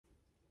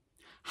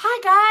Hi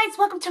guys,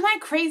 welcome to my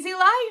crazy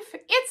life.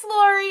 It's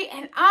Lori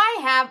and I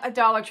have a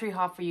Dollar Tree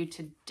haul for you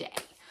today.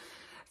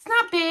 It's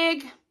not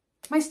big.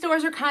 My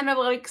stores are kind of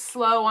like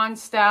slow on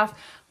stuff,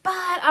 but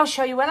I'll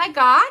show you what I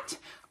got.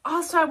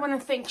 Also, I want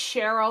to thank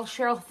Cheryl.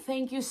 Cheryl,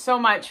 thank you so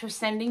much for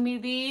sending me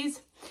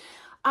these.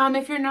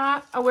 If you're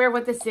not aware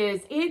what this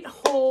is, it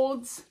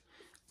holds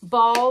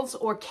balls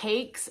or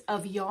cakes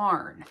of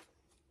yarn.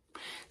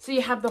 So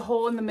you have the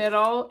hole in the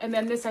middle, and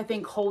then this, I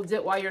think, holds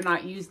it while you're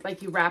not used,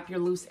 like you wrap your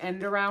loose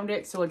end around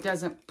it so it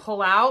doesn't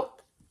pull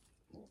out.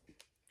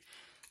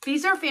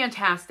 These are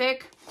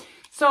fantastic.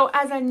 So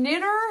as a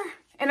knitter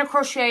and a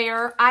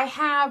crocheter, I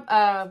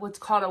have what's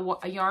called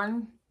a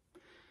yarn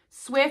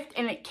swift,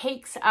 and it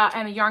cakes,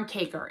 and a yarn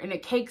caker, and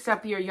it cakes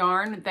up your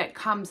yarn that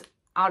comes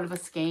out of a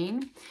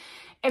skein,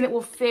 and it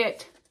will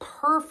fit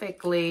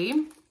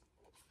perfectly.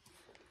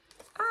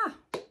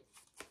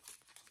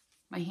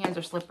 My hands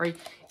are slippery.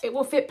 It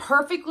will fit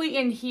perfectly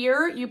in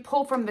here. You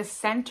pull from the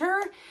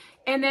center,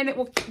 and then it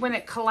will, when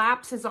it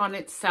collapses on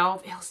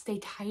itself, it'll stay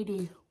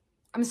tidy.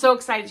 I'm so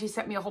excited. She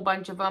sent me a whole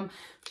bunch of them.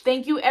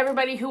 Thank you,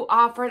 everybody who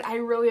offered. I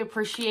really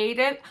appreciate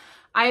it.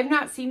 I have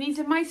not seen these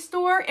in my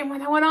store, and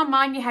when I went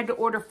online, you had to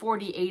order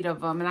 48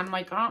 of them, and I'm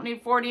like, I don't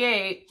need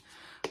 48,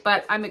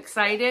 but I'm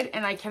excited,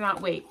 and I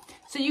cannot wait.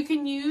 So you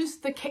can use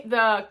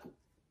the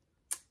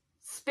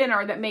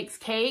spinner that makes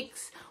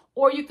cakes,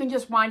 or you can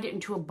just wind it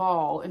into a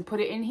ball and put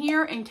it in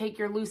here and take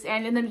your loose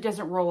end, and then it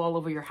doesn't roll all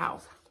over your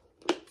house.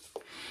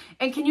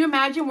 And can you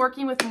imagine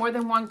working with more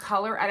than one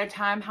color at a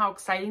time, how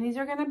exciting these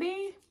are going to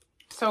be?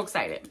 So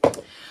excited.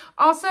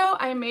 Also,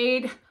 I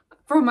made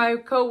for my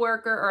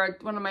coworker, or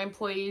one of my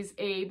employees,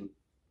 a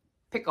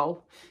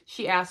pickle.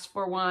 She asked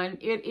for one.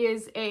 It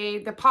is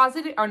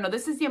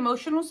this is the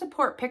emotional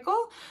support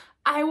pickle.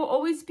 I will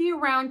always be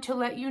around to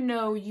let you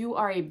know you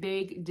are a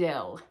big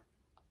deal.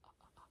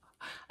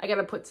 I got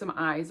to put some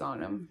eyes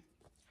on them.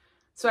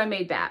 So I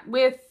made that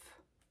with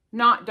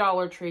not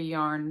Dollar Tree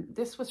yarn.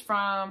 This was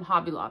from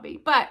Hobby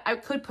Lobby, but I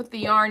could put the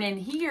yarn in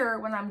here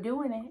when I'm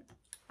doing it.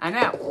 I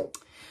know.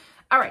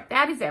 All right,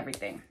 that is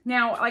everything.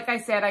 Now, like I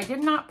said, I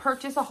did not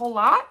purchase a whole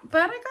lot,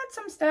 but I got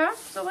some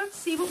stuff. So let's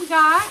see what we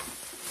got.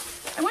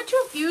 I went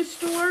to a few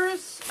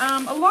stores.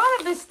 A lot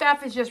of this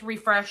stuff is just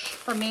refresh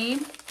for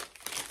me.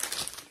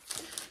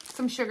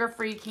 Some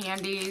sugar-free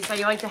candies. I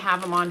like to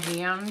have them on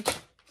hand.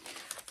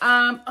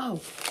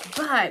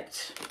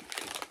 But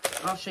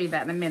I'll show you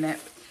that in a minute.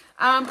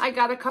 I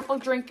got a couple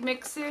drink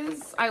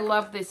mixes. I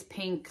love this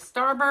pink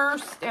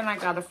Starburst, and I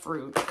got a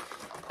fruit.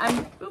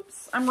 I'm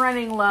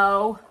running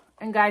low.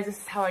 And guys, this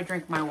is how I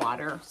drink my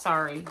water.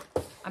 Sorry.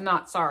 I'm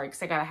not sorry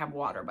because I gotta have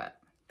water, but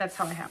that's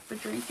how I have to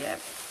drink it.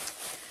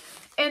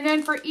 And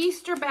then for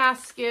Easter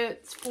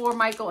baskets for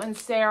Michael and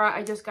Sarah,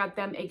 I just got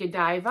them a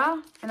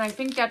Godiva. And I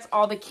think that's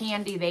all the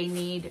candy they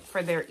need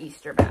for their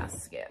Easter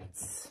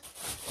baskets.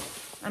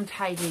 I'm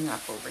tidying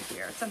up over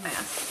here. It's a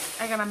mess.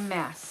 I got a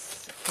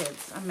mess,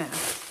 kids. A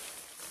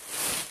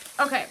mess.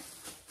 Okay.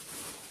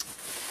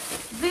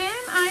 Then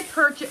I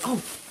purchased...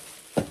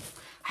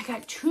 I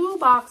got 2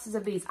 boxes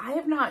of these. I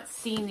have not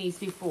seen these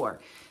before.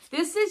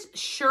 This is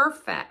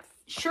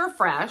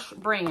Surefresh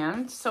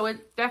brand. So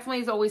it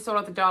definitely is always sold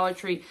at the Dollar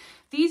Tree.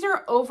 These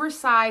are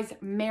oversized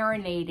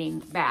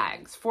marinating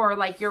bags for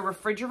like your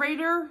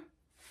refrigerator.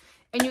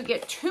 And you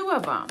get 2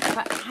 of them.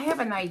 But I have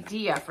an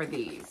idea for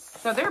these.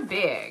 So they're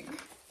big.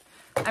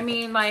 I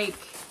mean, like,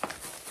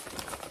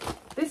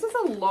 this is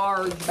a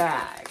large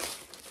bag,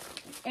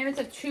 and it's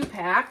a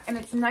 2-pack, and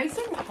it's nice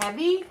and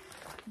heavy,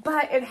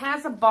 but it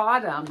has a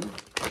bottom.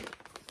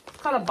 It's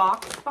called a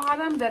box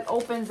bottom that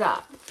opens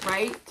up,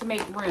 right, to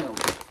make room.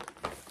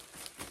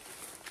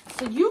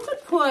 So you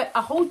could put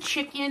a whole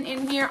chicken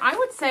in here. I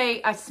would say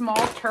a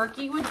small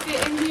turkey would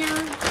fit in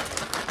here.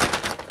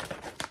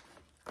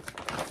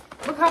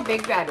 Look how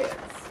big that is.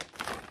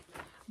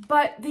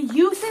 But the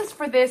uses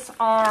for this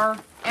are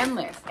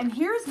endless. And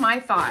here's my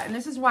thought, and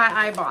this is why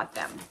I bought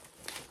them.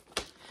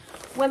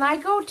 When I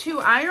go to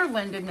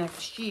Ireland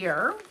next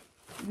year,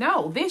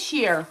 this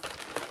year,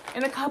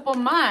 in a couple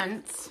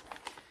months,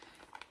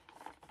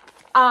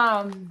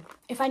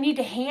 if I need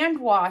to hand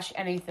wash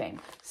anything.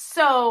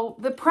 So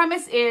the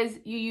premise is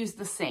you use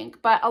the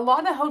sink, but a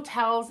lot of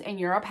hotels in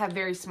Europe have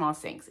very small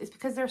sinks. It's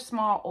because they're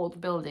small old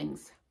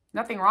buildings.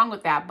 Nothing wrong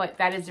with that, but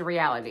that is the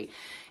reality.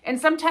 And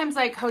sometimes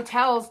like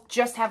hotels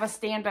just have a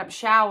stand-up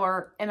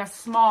shower and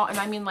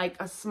I mean like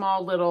a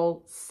small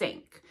little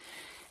sink.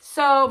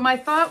 So my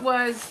thought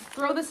was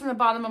throw this in the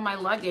bottom of my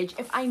luggage.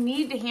 If I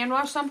need to hand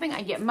wash something,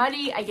 I get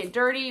muddy, I get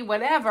dirty,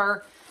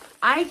 whatever,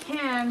 I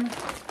can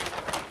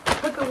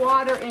put the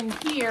water in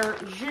here,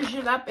 zhuzh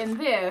it up in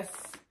this,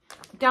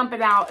 dump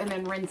it out, and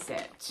then rinse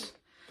it.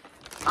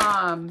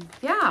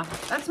 Yeah,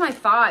 that's my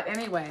thought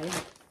anyway.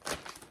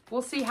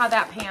 We'll see how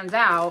that pans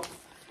out.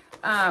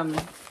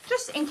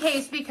 Just in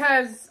case,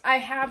 because I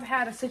have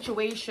had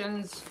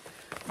situations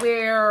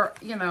where,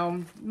 you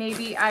know,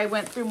 maybe I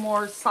went through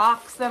more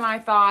socks than I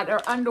thought,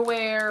 or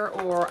underwear,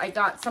 or I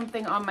got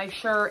something on my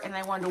shirt and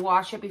I wanted to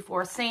wash it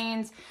before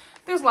stains.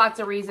 There's lots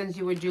of reasons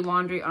you would do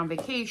laundry on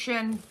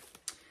vacation.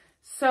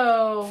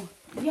 So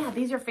yeah,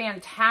 these are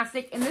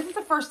fantastic. And this is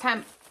the first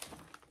time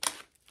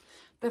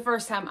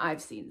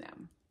I've seen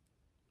them.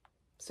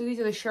 So these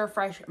are the Sure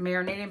Fresh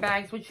marinating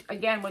bags, which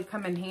again would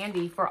come in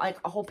handy for like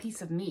a whole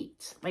piece of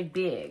meat, like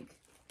big.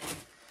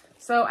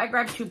 So I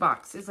grabbed 2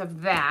 boxes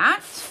of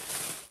that.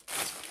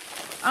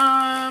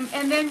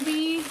 And then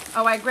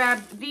I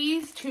grabbed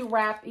these 2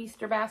 wrap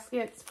Easter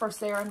baskets for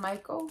Sarah and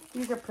Michael.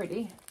 These are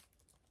pretty.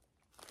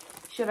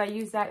 Should I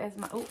use that as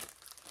my, oh,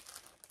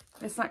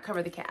 let's not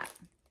cover the cat.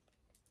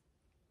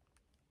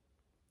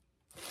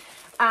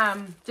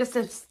 Just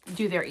to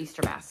do their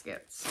Easter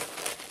baskets.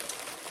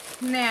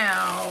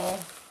 Now,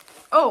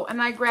 oh,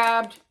 and I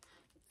grabbed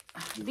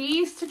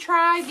these to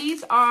try.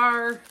 These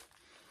are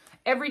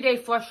everyday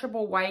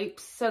flushable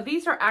wipes. So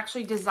these are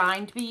actually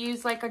designed to be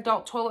used like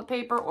adult toilet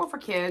paper or for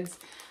kids.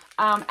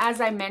 As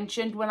I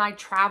mentioned, when I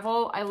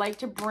travel, I like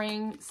to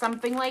bring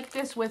something like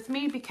this with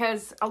me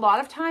because a lot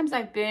of times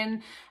I've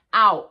been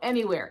out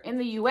anywhere in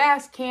the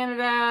US,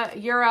 Canada,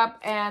 Europe,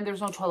 and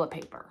there's no toilet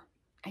paper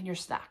and you're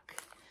stuck.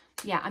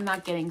 Yeah, I'm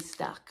not getting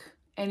stuck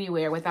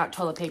anywhere without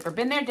toilet paper.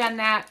 Been there, done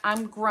that.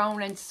 I'm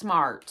grown and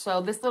smart.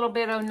 So this little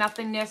bit of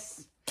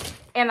nothingness,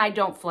 and I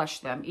don't flush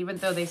them, even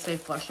though they say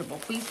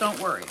flushable. Please don't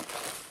worry.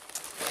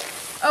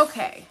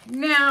 Okay,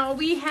 now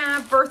we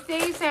have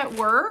birthdays at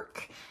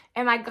work,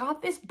 and I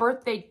got this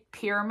birthday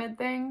pyramid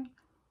thing.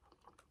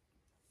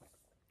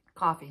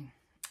 Coffee.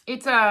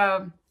 It's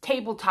a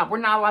tabletop. We're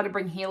not allowed to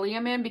bring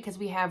helium in because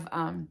we have,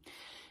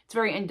 it's a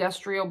very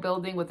industrial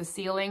building with the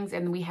ceilings,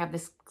 and we have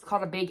this, it's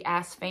called a big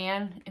ass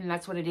fan, and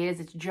that's what it is.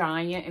 It's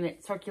giant, and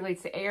it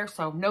circulates the air,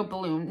 so no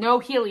balloon, no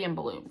helium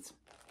balloons.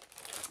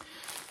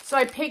 So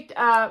I picked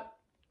up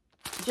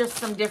just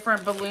some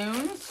different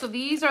balloons. So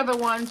these are the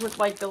ones with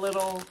like the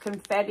little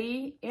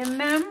confetti in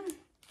them.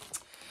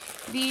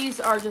 These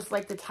are just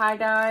like the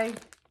tie-dye,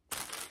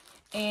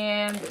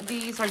 and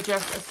these are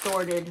just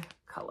assorted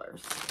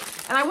colors.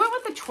 And I went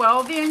with the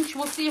 12-inch.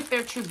 We'll see if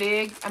they're too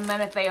big, and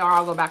then if they are,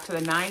 I'll go back to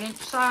the 9-inch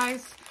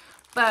size.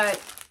 But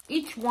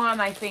each one,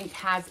 I think,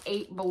 has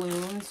 8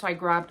 balloons, so I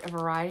grabbed a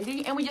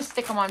variety, and we just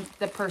stick them on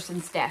the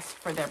person's desk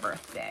for their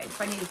birthday.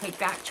 So I need to take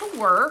that to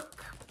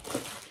work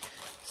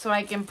so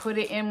I can put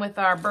it in with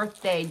our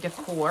birthday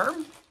decor.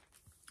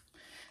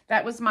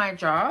 That was my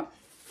job.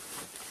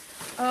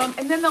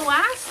 And then the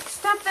last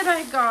stuff that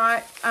I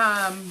got,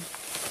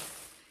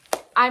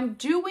 I'm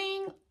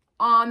doing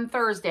on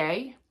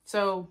Thursday,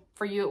 so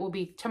for you it will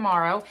be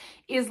tomorrow,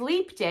 is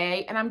Leap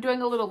Day, and I'm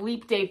doing a little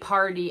Leap Day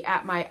party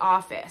at my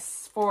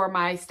office for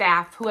my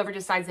staff, whoever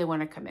decides they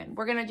want to come in.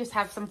 We're going to just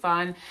have some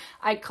fun.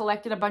 I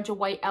collected a bunch of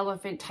white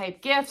elephant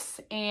type gifts,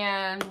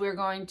 and we're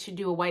going to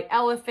do a white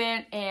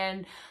elephant,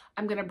 and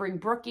I'm going to bring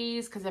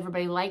Brookies because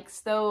everybody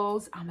likes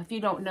those. If you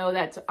don't know,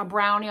 that's a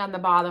brownie on the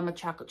bottom, a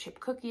chocolate chip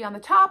cookie on the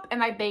top,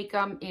 and I bake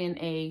them in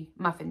a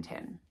muffin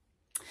tin.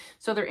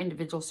 So they're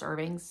individual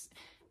servings.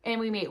 And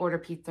we may order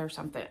pizza or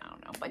something, I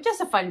don't know. But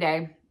just a fun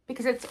day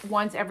because it's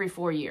once every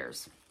 4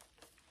 years.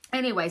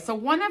 Anyway, so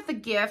one of the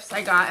gifts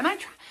I got, and I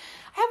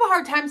have a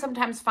hard time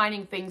sometimes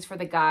finding things for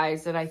the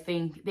guys that I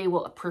think they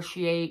will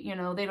appreciate. You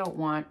know, they don't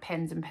want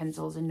pens and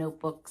pencils and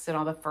notebooks and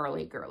all the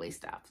furly girly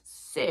stuff.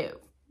 So,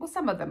 well,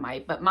 some of them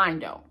might, but mine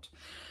don't.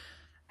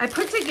 I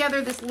put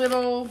together this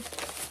little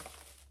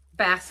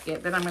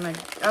basket that I'm going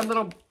to, a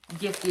little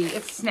gifty.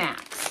 It's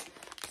snacks.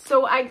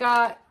 So I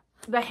got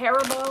the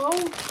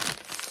Haribo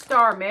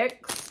Star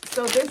Mix.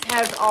 So this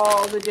has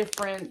all the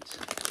different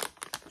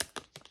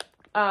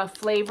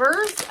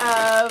flavors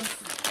of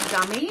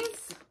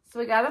gummies. So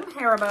we got them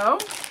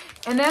Haribo.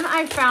 And then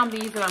I found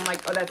these and I'm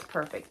like, oh, that's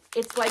perfect.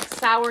 It's like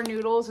sour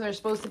noodles and they're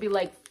supposed to be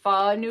like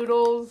pho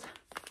noodles.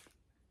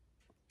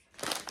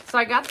 So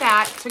I got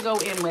that to go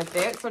in with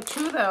it. So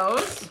 2 of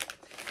those.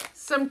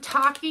 Some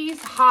Takis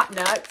Hot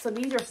Nuts. So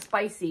these are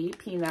spicy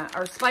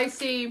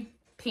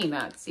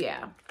peanuts,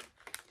 yeah.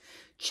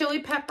 Chili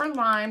pepper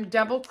lime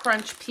double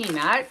crunch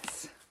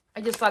peanuts.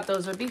 I just thought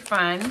those would be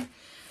fun.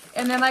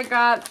 And then I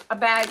got a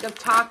bag of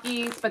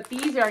Takis, but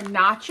these are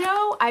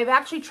nacho. I've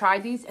actually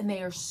tried these and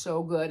they are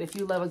so good. If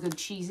you love a good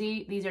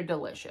cheesy, these are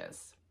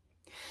delicious.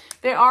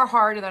 They are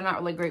hard and they're not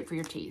really great for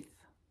your teeth.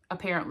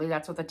 Apparently,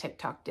 that's what the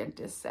TikTok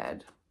dentist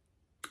said.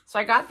 So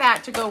I got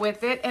that to go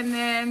with it. And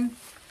then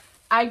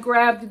I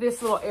grabbed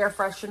this little air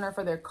freshener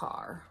for their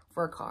car,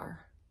 for a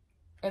car.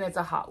 And it's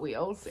a Hot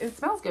Wheels. It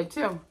smells good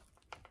too.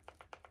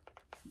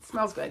 It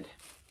smells good.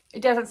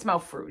 It doesn't smell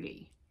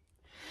fruity.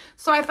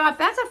 So I thought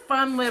that's a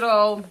fun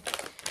little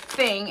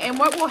thing. And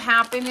what will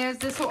happen is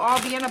this will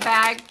all be in a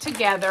bag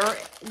together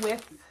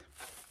with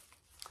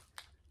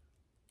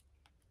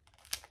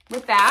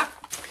that.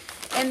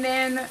 And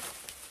then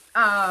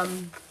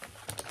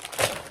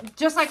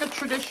just like a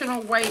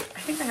traditional white, I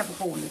think I have a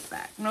hole in this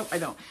bag. Nope, I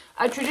don't.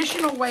 A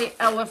traditional white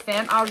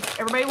elephant.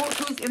 Everybody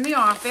who's in the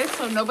office,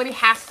 so nobody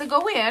has to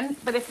go in.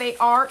 But if they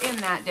are in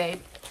that day,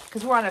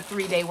 because we're on a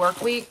 3-day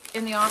work week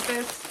in the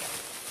office,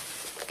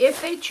 if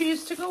they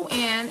choose to go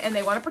in and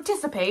they want to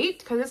participate,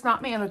 because it's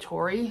not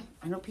mandatory.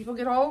 I know people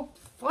get all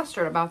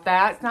flustered about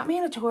that. It's not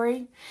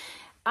mandatory.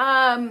 You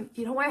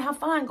don't want to have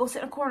fun, go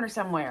sit in a corner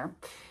somewhere.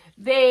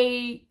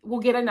 they will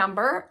get a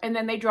number, and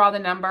then they draw the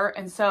number.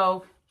 And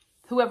so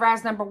whoever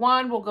has number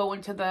 1 will go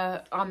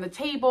into on the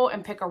table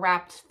and pick a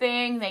wrapped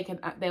thing.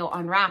 They'll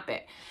unwrap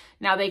it.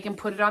 Now they can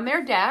put it on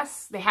their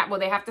desk. They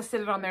have to sit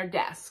it on their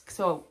desk.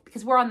 So,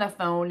 because we're on the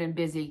phone and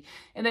busy.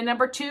 And then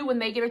number 2, when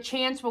they get a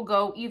chance, will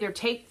go either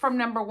take from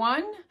number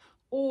 1,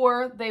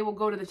 or they will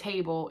go to the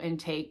table and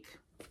take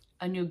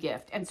a new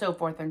gift, and so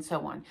forth and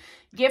so on.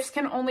 Gifts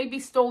can only be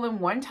stolen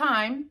one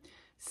time.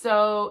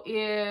 So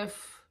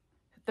if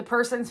the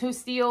person who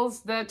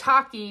steals the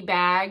Taki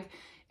bag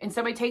and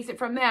somebody takes it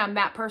from them,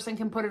 that person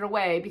can put it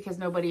away because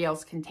nobody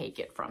else can take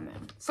it from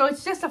them. So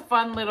it's just a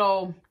fun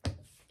little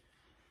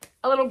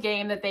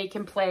game that they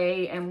can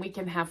play, and we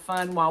can have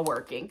fun while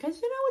working.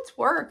 Because, you know, it's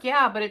work,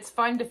 yeah, but it's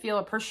fun to feel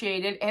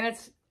appreciated. And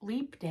it's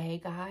Leap Day,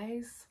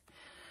 guys.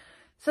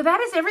 So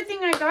that is everything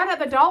I got at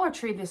the Dollar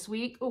Tree this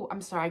week. Oh,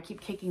 I'm sorry. I keep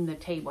kicking the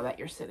table that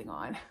you're sitting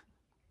on.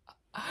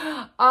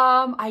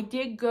 I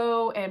did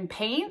go and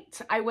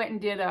paint. I went and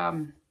did,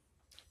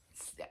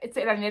 it's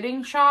at a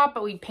knitting shop,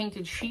 but we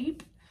painted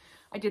sheep.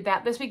 I did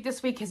that this week.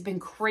 This week has been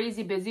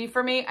crazy busy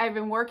for me. I've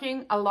been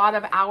working a lot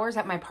of hours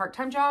at my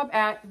part-time job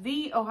at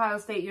the Ohio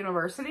State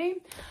University.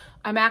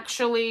 I'm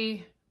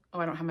actually, oh,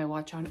 I don't have my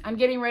watch on. I'm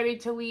getting ready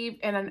to leave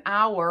in an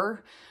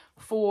hour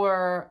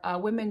for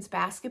women's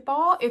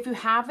basketball. If you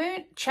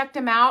haven't checked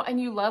them out and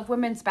you love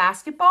women's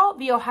basketball,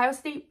 the Ohio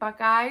State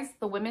Buckeyes,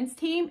 the women's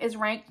team, is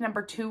ranked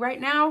number 2 right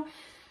now.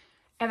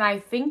 And I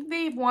think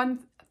they've won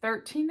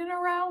 13 in a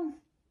row.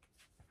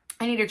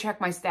 I need to check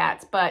my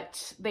stats,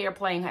 but they are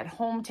playing at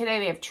home today.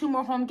 They have 2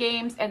 more home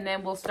games, and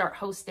then we'll start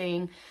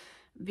hosting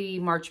the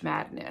March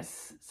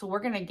Madness. So we're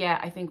going to get,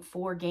 I think,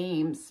 4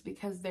 games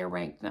because they're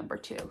ranked number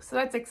 2. So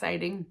that's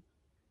exciting.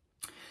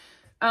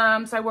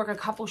 So I work a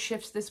couple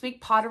shifts this week.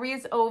 Pottery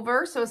is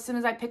over. So as soon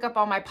as I pick up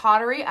all my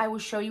pottery, I will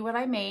show you what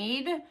I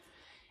made.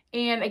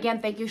 And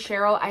again, thank you,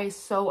 Cheryl. I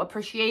so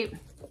appreciate,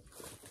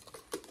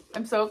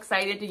 I'm so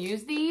excited to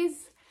use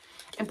these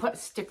and put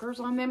stickers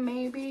on them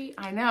maybe.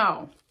 I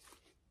know.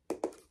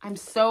 I'm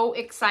so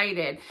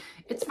excited.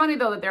 It's funny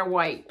though that they're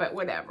white, but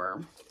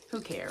whatever.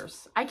 Who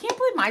cares? I can't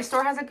believe my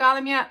store hasn't got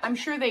them yet. I'm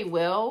sure they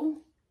will,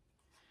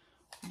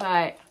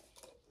 but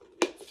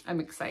I'm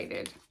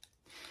excited.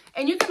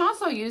 And you can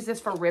also use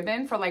this for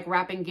ribbon, for like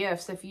wrapping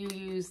gifts. If you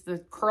use the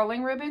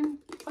curling ribbon,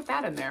 put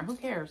that in there. Who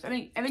cares?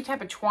 Any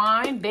type of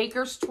twine,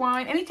 baker's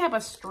twine, any type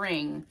of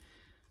string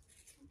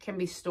can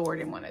be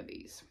stored in one of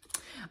these.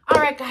 All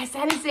right, guys,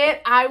 that is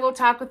it. I will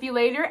talk with you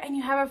later, and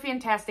you have a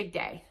fantastic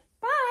day.